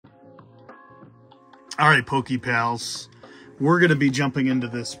All right, PokePals, we're going to be jumping into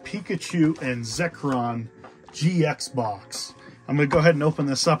this Pikachu and Zekrom GX box. I'm going to go ahead and open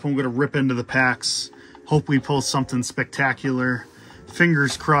this up and we're going to rip into the packs. Hope we pull something spectacular.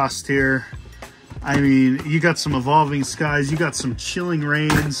 Fingers crossed here. I mean, you got some Evolving Skies, you got some Chilling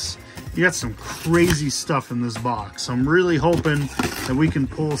Reigns, you got some crazy stuff in this box. I'm really hoping that we can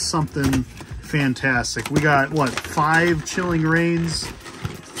pull something fantastic. We got, what, 5 Chilling Reigns,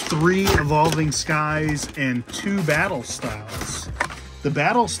 3 Evolving Skies, and 2 Battlestyles. The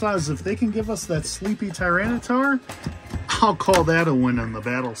Battlestyles, if they can give us that Sleepy Tyranitar, I'll call that a win on the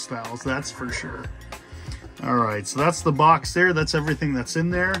Battlestyles, that's for sure. All right, so that's the box there. That's everything that's in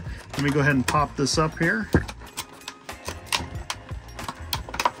there. Let me go ahead and pop this up here.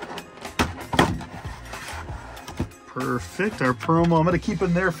 Perfect, our promo. I'm gonna keep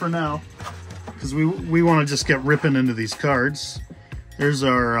it there for now because we want to just get ripping into these cards. There's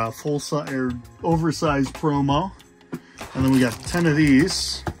our full size or oversized promo, and then we got 10 of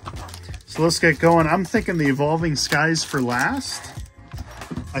these. So let's get going. I'm thinking the Evolving Skies for last.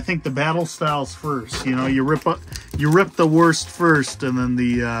 I think the Battlestyles first. You know, you rip the worst first, and then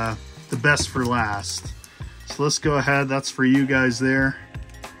the best for last. So let's go ahead. That's for you guys there.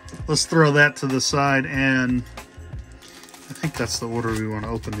 Let's throw that to the side, and I think that's the order we want to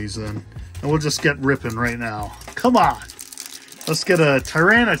open these in. And we'll just get ripping right now. Come on. Let's get a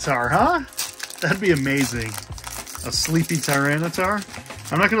Tyranitar, huh? That'd be amazing. A Sleepy Tyranitar.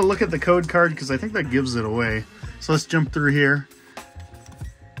 I'm not going to look at the code card because I think that gives it away. So let's jump through here.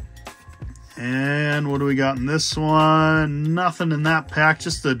 And what do we got in this one? Nothing in that pack,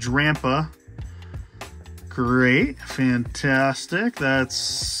 just a Drampa. Great, fantastic.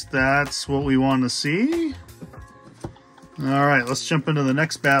 That's what we want to see. All right, let's jump into the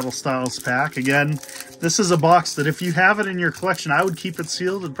next Battlestyles pack. Again, this is a box that if you have it in your collection, I would keep it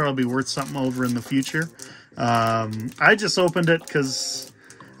sealed. It'd probably be worth something over in the future. I just opened it because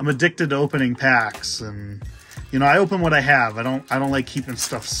I'm addicted to opening packs, and you know, I open what I have. I don't like keeping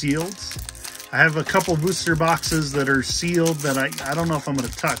stuff sealed. I have a couple booster boxes that are sealed that I don't know if I'm going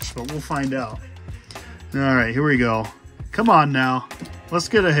to touch, but we'll find out. All right, here we go. Come on now. Let's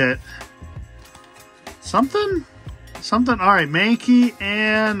get a hit. Something? Something? All right, Mankey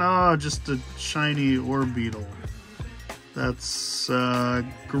and just a shiny Orbeetle. That's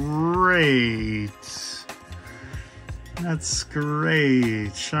great. That's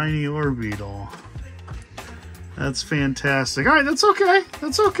great. Shiny Orbeetle. That's fantastic. All right, that's okay.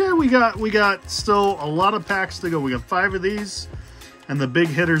 That's okay. We got still a lot of packs to go. We got 5 of these, and the big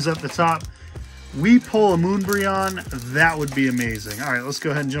hitters at the top. We pull a Moonbreon, that would be amazing. All right, let's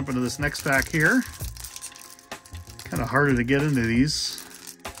go ahead and jump into this next pack here. Kind of harder to get into these.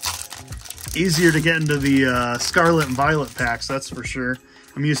 Easier to get into the Scarlet and Violet packs, that's for sure.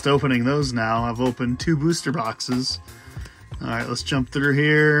 I'm used to opening those now. I've opened 2 booster boxes. All right, let's jump through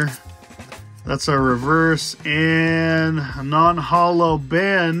here. That's our reverse and a non-holo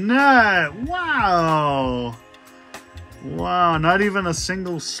Bayonet. Wow. Wow, not even a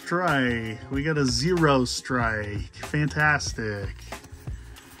single strike. We got a 0 strike. Fantastic.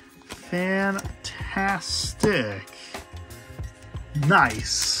 Fantastic.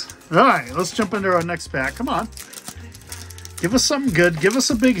 Nice. All right, let's jump into our next pack. Come on. Give us something good. Give us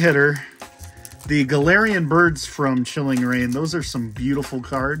a big hitter. The Galarian Birds from Chilling Reign. Those are some beautiful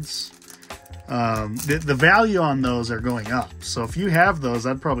cards. The value on those are going up. So if you have those,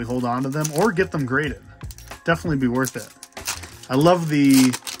 I'd probably hold on to them or get them graded. Definitely be worth it. I love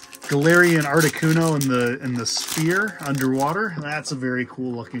the Galarian Articuno in the sphere underwater. That's a very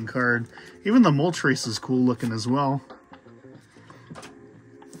cool looking card. Even the Moltres is cool looking as well.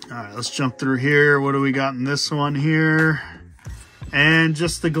 All right, let's jump through here. What do we got in this one here? And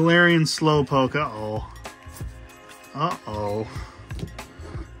just the Galarian Slowpoke. Uh-oh. Uh-oh.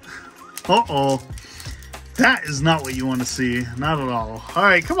 Uh-oh. That is not what you want to see. Not at all. All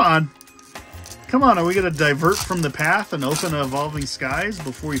right, come on. Come on, are we going to divert from the path and open Evolving Skies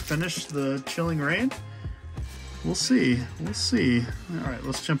before we finish the Chilling Reign? We'll see. We'll see. All right,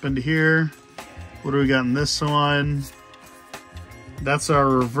 let's jump into here. What do we got in this one? That's our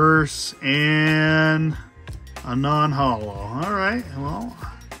reverse and a non-holo. All right, well.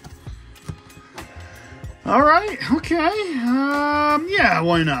 All right, okay. Yeah,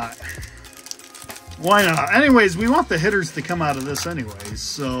 why not? Why not? Anyways, we want the hitters to come out of this anyways,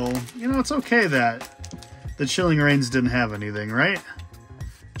 so, you know, it's okay that the Chilling Reigns didn't have anything, right?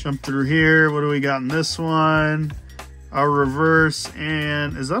 Jump through here. What do we got in this one? Our reverse,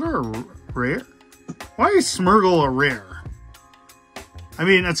 and is that our rare? Why is Smeargle a rare? I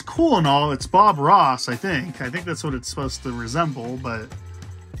mean, it's cool and all. It's Bob Ross, I think. I think that's what it's supposed to resemble, but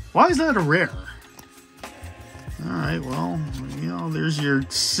why is that a rare? All right, well, you know, there's your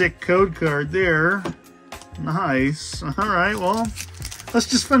sick code card there. Nice. All right, well, let's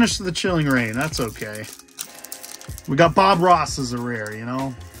just finish the Chilling Reign. That's okay. We got Bob Ross as a rare, you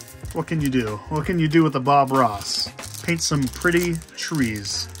know. What can you do? What can you do with the Bob Ross? Paint some pretty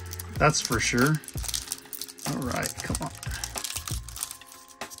trees. That's for sure. All right, come on.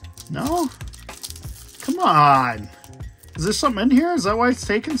 No? Come on. Is there something in here? Is that why it's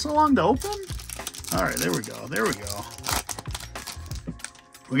taking so long to open? All right, there we go. There we go.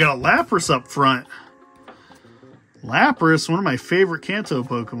 We got a Lapras up front. Lapras, one of my favorite Kanto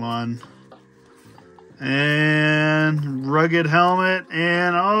Pokemon. And Rugged Helmet.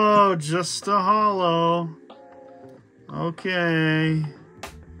 And, oh, just a holo. Okay.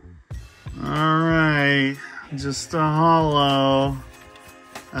 All right. Just a holo.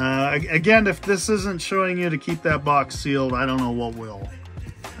 Again, if this isn't showing you to keep that box sealed, I don't know what will.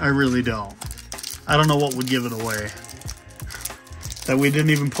 I really don't. I don't know what would give it away. That we didn't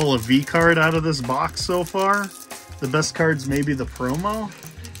even pull a V card out of this box so far. The best card's maybe the promo.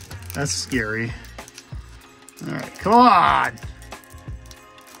 That's scary. Alright, come on!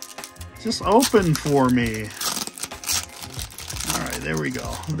 Just open for me. Alright, there we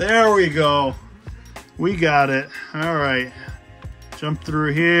go. There we go. We got it. Alright. Jump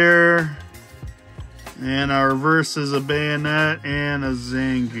through here. And our reverse is a Bayonet and a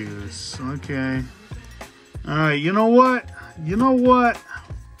Zangoose. Okay. Alright, you know what? You know what?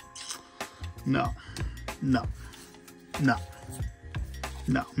 No. No. No.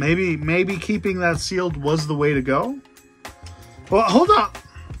 No. Maybe keeping that sealed was the way to go. Well, hold up.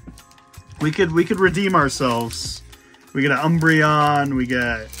 We could redeem ourselves. We get an Umbreon, we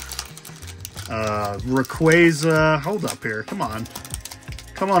get Rayquaza. Hold up here. Come on.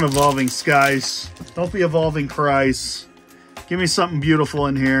 Come on, Evolving Skies. Don't be Evolving Christ. Give me something beautiful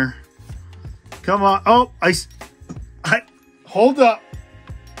in here. Come on. Oh, I hold up.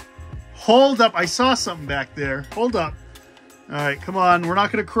 Hold up. I saw something back there. Hold up. All right, come on. We're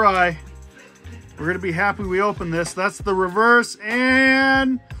not going to cry. We're going to be happy we opened this. That's the reverse.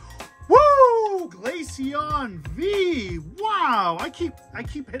 And woo! Glaceon V. Wow. I keep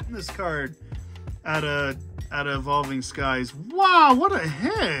hitting this card at Evolving Skies. Wow, what a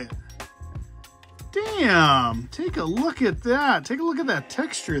hit. Damn. Take a look at that. Take a look at that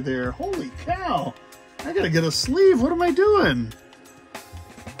texture there. Holy cow. I got to get a sleeve. What am I doing?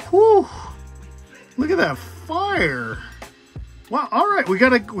 Whew. Look at that fire. Wow, all right, we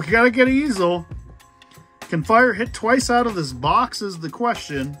gotta get an easel. Can fire hit twice out of this box is the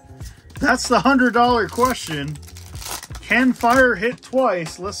question. That's the $100 question. Can fire hit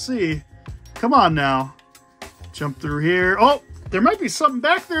twice? Let's see. Come on now. Jump through here. Oh, there might be something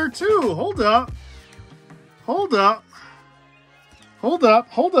back there too. Hold up. Hold up. Hold up.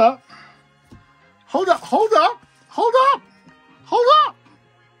 Hold up. Hold up. Hold up. Hold up. Hold up.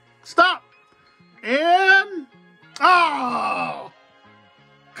 Stop. And oh,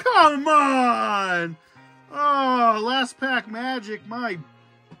 come on. Oh, last pack magic, my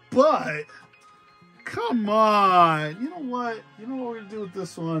butt. Come on. You know what? You know what we're going to do with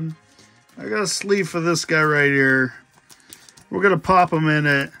this one? I got a sleeve for this guy right here. We're going to pop him in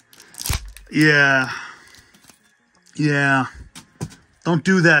it. Yeah. Yeah. Don't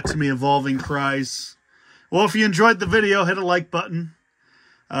do that to me, Evolving Cries. Well, if you enjoyed the video, hit a like button.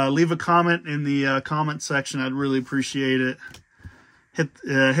 Leave a comment in the comment section. I'd really appreciate it. Hit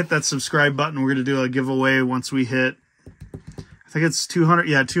that subscribe button. We're going to do a giveaway once we hit, I think it's 200.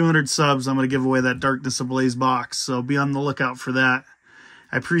 Yeah, 200 subs. I'm going to give away that Darkness Ablaze box. So be on the lookout for that.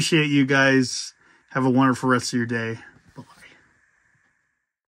 I appreciate you guys. Have a wonderful rest of your day.